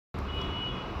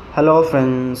Hello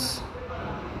friends,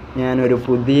 ഞാനൊരു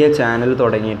പുതിയ channel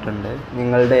തുടങ്ങിയിട്ടുണ്ട്.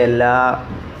 നിങ്ങളുടെ എല്ലാ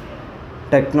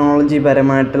ടെക്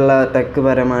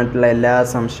പരമായിട്ടുള്ള എല്ലാ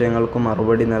സംശയങ്ങൾക്കും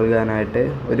മറുപടി നൽകാനായിട്ട്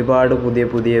ഒരുപാട്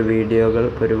പുതിയ വീഡിയോകൾ,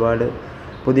 ഒരുപാട്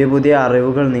പുതിയ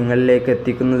അറിവുകൾ നിങ്ങളിലേക്ക്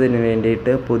എത്തിക്കുന്നതിന്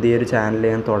വേണ്ടിയിട്ട് പുതിയൊരു ചാനൽ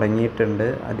ഞാൻ തുടങ്ങിയിട്ടുണ്ട്.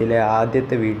 അതിലെ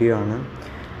ആദ്യത്തെ വീഡിയോ ആണ്.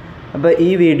 അപ്പോൾ ഈ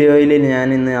വീഡിയോയിൽ ഞാൻ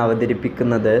ഇന്ന്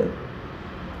അവതരിപ്പിക്കുന്നത്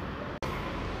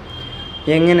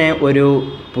എങ്ങനെ ഒരു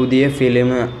പുതിയ ഫിലിം,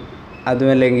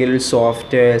 അതുമല്ലെങ്കിൽ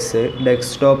സോഫ്റ്റ്വെയർസ്,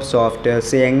 ഡെസ്ക്ടോപ്പ്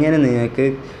സോഫ്റ്റ്വെയർസ് എങ്ങനെ നിങ്ങൾക്ക്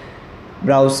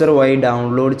ബ്രൗസർ വഴി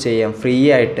ഡൗൺലോഡ് ചെയ്യാം,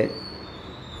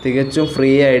 തികച്ചും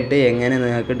ഫ്രീ ആയിട്ട് എങ്ങനെ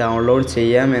നിങ്ങൾക്ക് ഡൗൺലോഡ്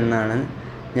ചെയ്യാം എന്നാണ്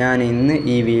ഞാൻ ഇന്ന്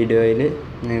ഈ വീഡിയോയിൽ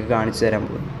നിങ്ങൾക്ക് കാണിച്ചു തരാൻ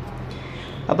പോകുന്നത്.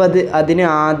 അപ്പോൾ അതിന്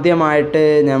ആദ്യമായിട്ട്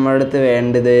നമ്മുടെ അടുത്ത്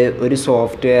വേണ്ടത് ഒരു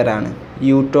സോഫ്റ്റ്വെയറാണ്,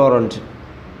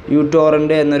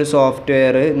 യൂടോറൻറ്റ് എന്നൊരു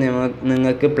സോഫ്റ്റ്വെയർ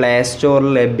നിങ്ങൾക്ക് പ്ലേ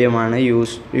സ്റ്റോറിൽ ലഭ്യമാണ്.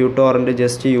 യൂടോറൻറ്റ്,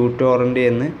 ജസ്റ്റ് യൂടോറൻറ്റ്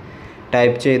എന്ന്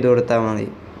ടൈപ്പ് ചെയ്ത് കൊടുത്താൽ മതി.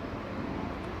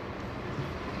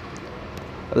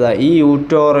 ഈ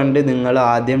യൂടോറൻറ്റ് നിങ്ങൾ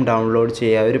ആദ്യം ഡൗൺലോഡ്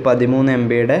ചെയ്യുക. ഒരു 13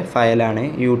 MB ഫയലാണ്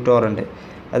യൂടോറൻറ്റ്.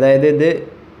 അതായത് ഇത്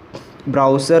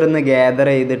ബ്രൗസറിൽ നിന്ന് ഗ്യാദർ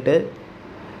ചെയ്തിട്ട്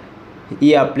ഈ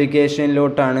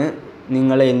ആപ്ലിക്കേഷനിലോട്ടാണ്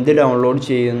നിങ്ങൾ എന്ത് ഡൗൺലോഡ്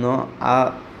ചെയ്യുന്നോ ആ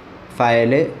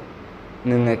ഫയൽ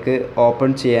നിങ്ങൾക്ക് ഓപ്പൺ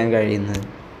ചെയ്യാൻ കഴിയുന്നത്.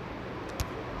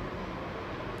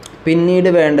 പിന്നീട്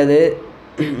വേണ്ടത്,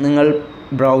 നിങ്ങൾ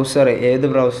ഏത്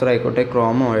ബ്രൗസർ ആയിക്കോട്ടെ,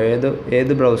 ക്രോമോ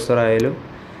ഏത് ബ്രൗസർ ആയാലും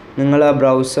നിങ്ങൾ ആ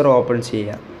ബ്രൗസർ ഓപ്പൺ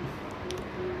ചെയ്യുക.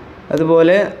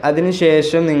 അതുപോലെ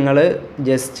അതിനുശേഷം നിങ്ങൾ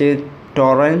ജസ്റ്റ്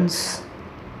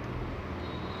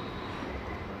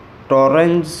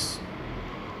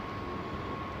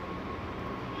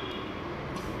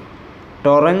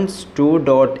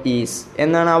torrents2.ease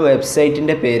എന്നാണ് ആ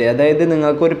വെബ്സൈറ്റിൻ്റെ പേര്. അതായത്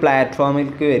നിങ്ങൾക്കൊരു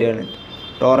പ്ലാറ്റ്ഫോമിലേക്ക് വരികയാണ്.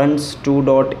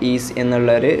 torrents2.ease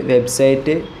എന്നുള്ളൊരു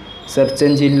വെബ്സൈറ്റ് സെർച്ച്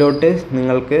എഞ്ചിനിലോട്ട്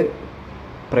നിങ്ങൾക്ക്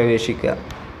പ്രവേശിക്കുക.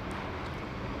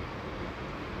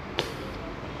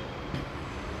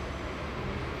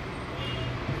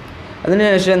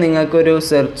 അതിനുശേഷം നിങ്ങൾക്കൊരു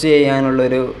സെർച്ച്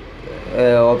ചെയ്യാനുള്ളൊരു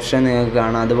ഓപ്ഷൻ നിങ്ങൾക്ക്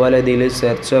കാണാം. അതുപോലെ ഇതിൽ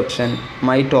സെർച്ച് ഓപ്ഷൻ,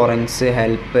 മൈ ടോറൻറ്റ്സ്,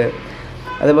 ഹെൽപ്പ്,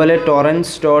 അതുപോലെ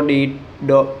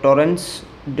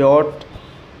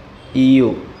torrents.eu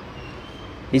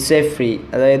ഇസ് എ ഫ്രീ.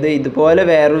 അതായത് ഇതുപോലെ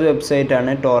വേറൊരു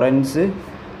വെബ്സൈറ്റാണ്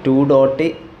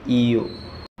torrents2.eu.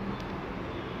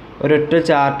 ഒരൊറ്റ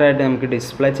ചാർട്ടായിട്ട് നമുക്ക്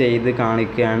ഡിസ്പ്ലേ ചെയ്ത്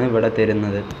കാണിക്കുകയാണ് ഇവിടെ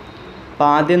തരുന്നത്. അപ്പോൾ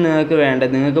ആദ്യം നിങ്ങൾക്ക്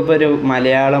വേണ്ടത്, നിങ്ങൾക്കിപ്പോൾ ഒരു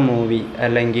മലയാളം മൂവി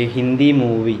അല്ലെങ്കിൽ ഹിന്ദി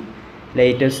മൂവി,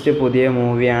 ലേറ്റസ്റ്റ് പുതിയ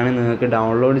മൂവിയാണ് നിങ്ങൾക്ക്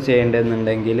ഡൗൺലോഡ്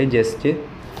ചെയ്യേണ്ടതെന്നുണ്ടെങ്കിൽ ജസ്റ്റ്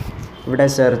ഇവിടെ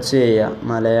സെർച്ച് ചെയ്യുക.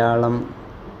 മലയാളം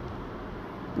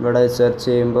ഇവിടെ സെർച്ച്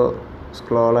ചെയ്യുമ്പോൾ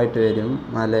സ്ക്രോളായിട്ട് വരും.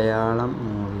 മലയാളം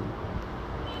മൂവി,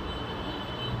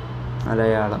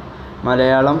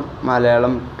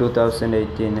 മലയാളം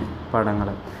 2018 പടങ്ങൾ.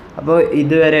 അപ്പോൾ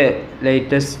ഇതുവരെ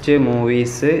ലേറ്റസ്റ്റ്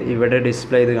മൂവീസ് ഇവിടെ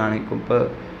ഡിസ്പ്ലേ ചെയ്ത് കാണിക്കും. ഇപ്പോൾ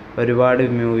ഒരുപാട്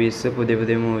മൂവീസ്, പുതിയ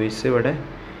മൂവീസ് ഇവിടെ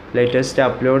ലേറ്റസ്റ്റ്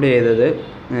അപ്ലോഡ് ചെയ്തത്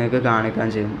നിങ്ങൾക്ക് കാണിക്കാൻ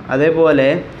ചെയ്യും. അതേപോലെ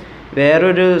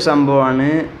വേറൊരു സംഭവമാണ്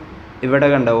ഇവിടെ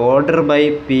order by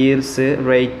പീർസ്,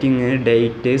 rating,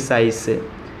 date, size,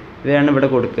 ഇവയാണ് ഇവിടെ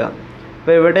കൊടുക്കുക.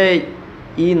 അപ്പോൾ ഇവിടെ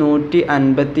ഈ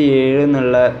 157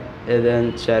 എന്നുള്ള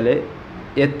ഇതെന്ന് വെച്ചാൽ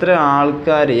എത്ര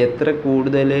ആൾക്കാർ, എത്ര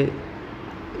കൂടുതൽ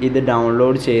ഇത്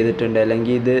ഡൗൺലോഡ് ചെയ്തിട്ടുണ്ട്,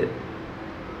 അല്ലെങ്കിൽ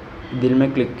ഇതിന്മേൽ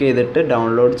ക്ലിക്ക് ചെയ്തിട്ട്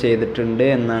ഡൗൺലോഡ് ചെയ്തിട്ടുണ്ട്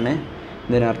എന്നാണ്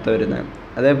ഇതിനർത്ഥം വരുന്നത്.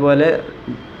 അതേപോലെ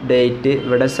ഡേറ്റ്,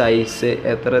 ഇവിടെ സൈസ്,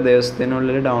 എത്ര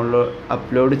ദിവസത്തിനുള്ളിൽ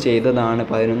അപ്ലോഡ് ചെയ്തതാണ്,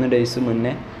 11 days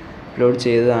മുന്നേ അപ്ലോഡ്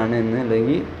ചെയ്തതാണ് എന്ന്,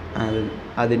 അല്ലെങ്കിൽ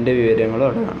അതിൻ്റെ വിവരങ്ങളും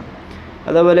അവിടെ കാണാം.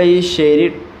 അതേപോലെ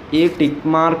ഈ ടിക്ക്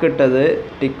മാർക്ക്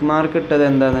ഇട്ടത്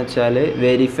എന്താണെന്ന് വെച്ചാൽ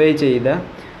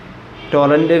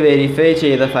ടൊറൻറ്റ് വെരിഫൈ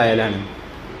ചെയ്ത ഫയലാണ്.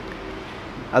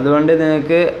 അതുകൊണ്ട്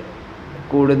നിങ്ങൾക്ക്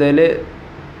കൂടുതൽ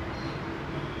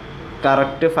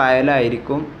കറക്റ്റ്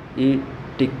ഫയലായിരിക്കും ഈ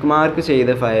ടിക്ക് മാർക്ക് ചെയ്ത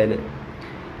ഫയൽ.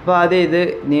 അപ്പോൾ ആദ്യം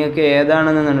നിങ്ങൾക്ക്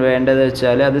ഏതാണെന്ന് വേണ്ടത്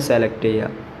വെച്ചാൽ അത് സെലക്ട് ചെയ്യുക.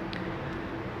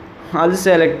 അത്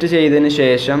സെലക്ട് ചെയ്തതിന്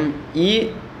ശേഷം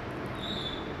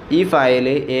ഈ ഫയൽ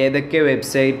ഏതൊക്കെ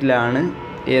വെബ്സൈറ്റിലാണ്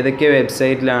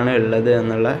ഉള്ളത്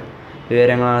എന്നുള്ള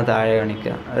വിവരങ്ങളാണ് താഴെ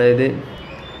കാണിക്കുക. അതായത്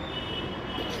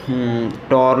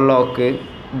ടോർലോക്ക്,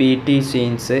 BT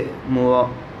സീൻസ്,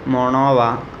 മൊണോവ,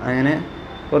 അങ്ങനെ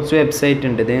കുറച്ച് വെബ്സൈറ്റ്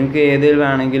ഉണ്ട്. നിങ്ങൾക്ക് ഏതിൽ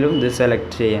വേണമെങ്കിലും ഇത്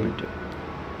സെലക്ട് ചെയ്യാൻ പറ്റും.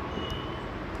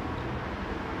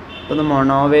 അപ്പോൾ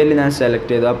മൊണോവയിൽ ഞാൻ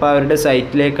സെലക്ട് ചെയ്തു. അപ്പോൾ അവരുടെ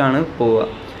സൈറ്റിലേക്കാണ് പോവുക.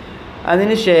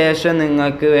 അതിനുശേഷം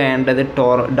നിങ്ങൾക്ക് വേണ്ടത്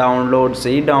ഡൗൺലോഡ്സ്.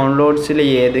 ഈ ഡൗൺലോഡ്സിൽ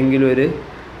ഏതെങ്കിലും ഒരു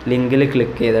ലിങ്കിൽ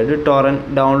ക്ലിക്ക് ചെയ്തിട്ട്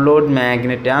ഡൗൺലോഡ്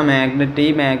മാഗ്നറ്റ്, ഈ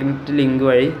മാഗ്നറ്റ് ലിങ്ക്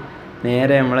വഴി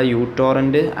നേരെ നമ്മളെ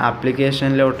യൂടോറൻറ്റ്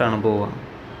ആപ്ലിക്കേഷനിലോട്ടാണ് പോവുക.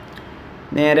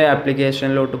 നേരെ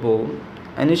ആപ്ലിക്കേഷനിലോട്ട് പോകും.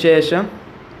 അതിനുശേഷം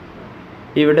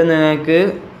ഇവിടെ നിങ്ങൾക്ക്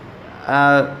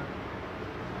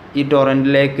ഈ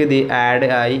ടൊറൻറ്റിലേക്ക് ഇത് ആഡ്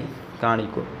ആയി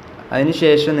കാണിക്കും.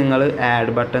 അതിനുശേഷം നിങ്ങൾ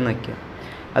ആഡ് ബട്ടൺ വയ്ക്കുക.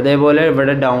 അതേപോലെ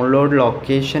ഇവിടെ ഡൗൺലോഡ്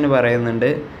ലൊക്കേഷൻ പറയുന്നുണ്ട്.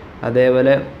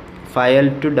 അതേപോലെ ഫയൽ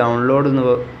ടു ഡൗൺലോഡ് എന്ന്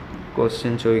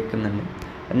ക്വസ്റ്റ്യൻ ചോദിക്കുന്നുണ്ട്.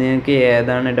 നിങ്ങൾക്ക്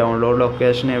ഏതാണ് ഡൗൺലോഡ്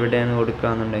ലൊക്കേഷൻ എവിടെയാണ്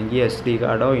കൊടുക്കുകയെന്നുണ്ടെങ്കിൽ SD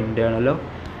കാർഡോ ഇൻറ്റേർണലോ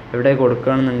എവിടെ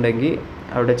കൊടുക്കുകയാണെന്നുണ്ടെങ്കിൽ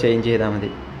അവിടെ ചേഞ്ച് ചെയ്താൽ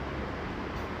മതി.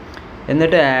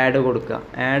 എന്നിട്ട് ആഡ് കൊടുക്കുക.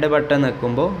 ആഡ് ബട്ടൺ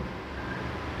നിൽക്കുമ്പോൾ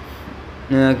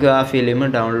നിങ്ങൾക്ക് ആ ഫിലിം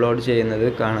ഡൗൺലോഡ് ചെയ്യുന്നത്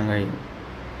കാണാൻ കഴിയും.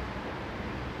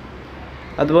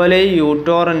 അതുപോലെ ഈ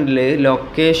utorrentൽ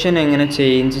ലൊക്കേഷൻ എങ്ങനെ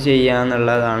ചേഞ്ച്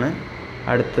ചെയ്യാന്നുള്ളതാണ്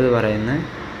അടുത്തത് പറയുന്നത്.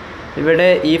 ഇവിടെ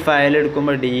ഈ ഫയൽ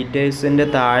എടുക്കുമ്പോൾ ഡീറ്റെയിൽസിൻ്റെ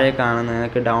താഴെ കാണുന്ന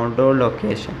നിങ്ങൾക്ക് ഡൗൺലോഡ്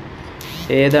ലൊക്കേഷൻ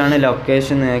ഏതാണ്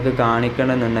ലൊക്കേഷൻ നിങ്ങൾക്ക്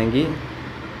കാണിക്കണമെന്നുണ്ടെങ്കിൽ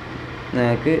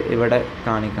നിങ്ങൾക്ക് ഇവിടെ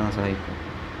കാണിക്കാൻ സാധിക്കും.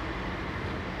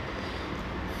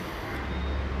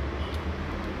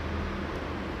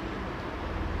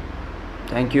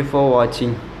 Thank you for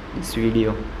watching this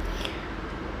video.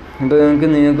 അപ്പോൾ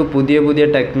നിങ്ങൾക്ക് പുതിയ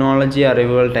ടെക്നോളജി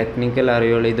അറിവുകൾ, ടെക്നിക്കൽ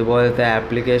അറിവുകൾ, ഇതുപോലത്തെ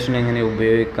ആപ്ലിക്കേഷൻ എങ്ങനെ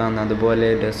ഉപയോഗിക്കാം, അതുപോലെ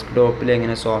ഡെസ്ക്ടോപ്പിൽ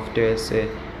എങ്ങനെ സോഫ്റ്റ്വെയർസ്,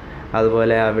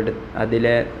 അതുപോലെ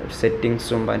അതിലെ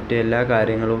സെറ്റിങ്സും മറ്റു എല്ലാ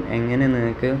കാര്യങ്ങളും എങ്ങനെ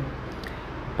നിങ്ങൾക്ക്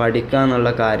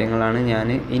പഠിക്കാമെന്നുള്ള കാര്യങ്ങളാണ് ഞാൻ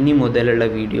ഇനി മുതലുള്ള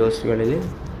വീഡിയോസുകളിൽ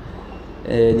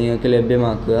നിങ്ങൾക്ക്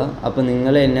ലഭ്യമാക്കുക. അപ്പോൾ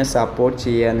നിങ്ങൾ എന്നെ സപ്പോർട്ട്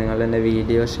ചെയ്യുക, നിങ്ങൾ എൻ്റെ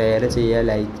വീഡിയോ ഷെയർ ചെയ്യുക,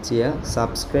 ലൈക്ക് ചെയ്യുക,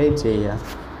 സബ്സ്ക്രൈബ് ചെയ്യുക.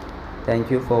 Thank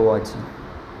you for watching.